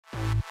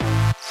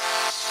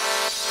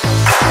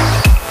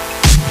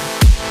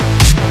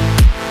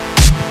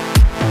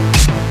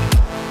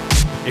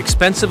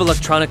Expensive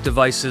electronic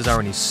devices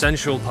are an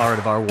essential part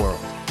of our world.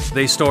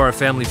 They store our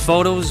family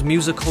photos,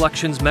 music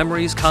collections,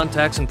 memories,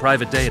 contacts, and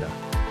private data.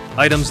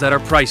 Items that are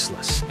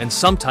priceless and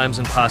sometimes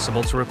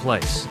impossible to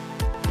replace.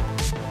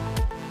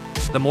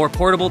 The more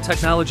portable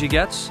technology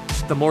gets,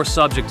 the more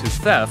subject to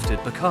theft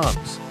it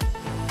becomes.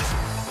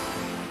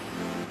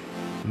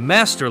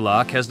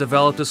 MasterLock has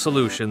developed a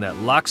solution that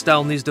locks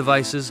down these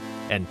devices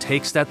and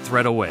takes that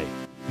threat away.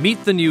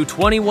 Meet the new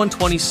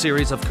 2120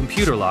 series of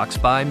computer locks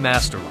by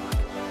MasterLock.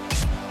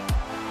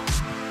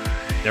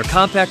 Their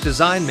compact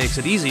design makes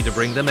it easy to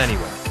bring them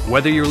anywhere.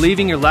 Whether you're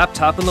leaving your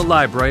laptop in the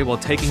library while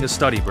taking a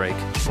study break,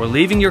 or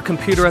leaving your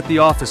computer at the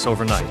office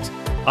overnight,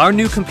 our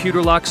new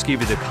computer locks give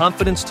you the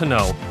confidence to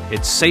know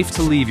it's safe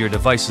to leave your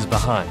devices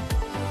behind.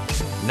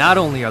 Not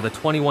only are the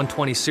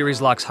 2120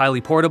 series locks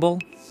highly portable,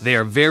 they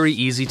are very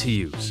easy to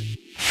use.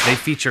 They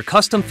feature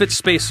custom-fit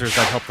spacers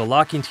that help the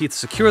locking teeth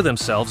secure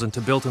themselves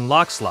into built-in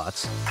lock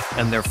slots,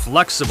 and their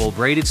flexible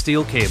braided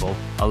steel cable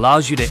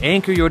allows you to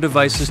anchor your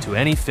devices to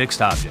any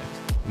fixed object.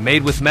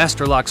 Made with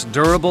MasterLock's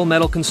durable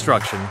metal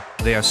construction,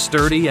 they are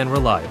sturdy and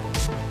reliable.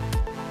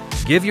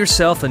 Give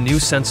yourself a new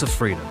sense of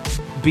freedom.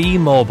 Be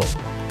mobile.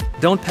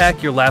 Don't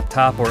pack your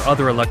laptop or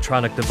other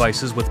electronic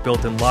devices with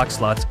built-in lock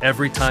slots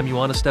every time you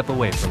want to step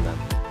away from them.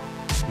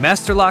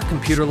 MasterLock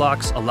computer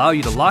locks allow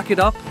you to lock it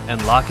up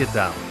and lock it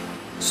down.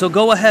 So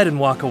go ahead and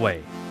walk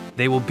away.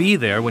 They will be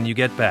there when you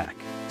get back.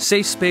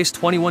 SafeSpace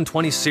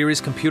 2120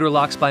 series computer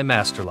locks by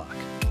MasterLock.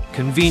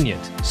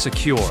 Convenient,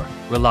 secure,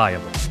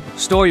 reliable.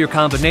 Store your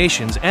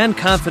combinations and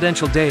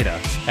confidential data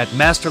at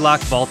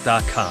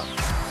masterlockvault.com.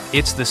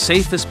 It's the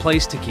safest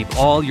place to keep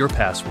all your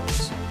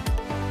passwords.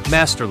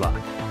 MasterLock.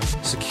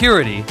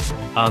 Security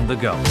on the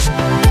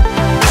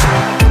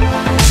go.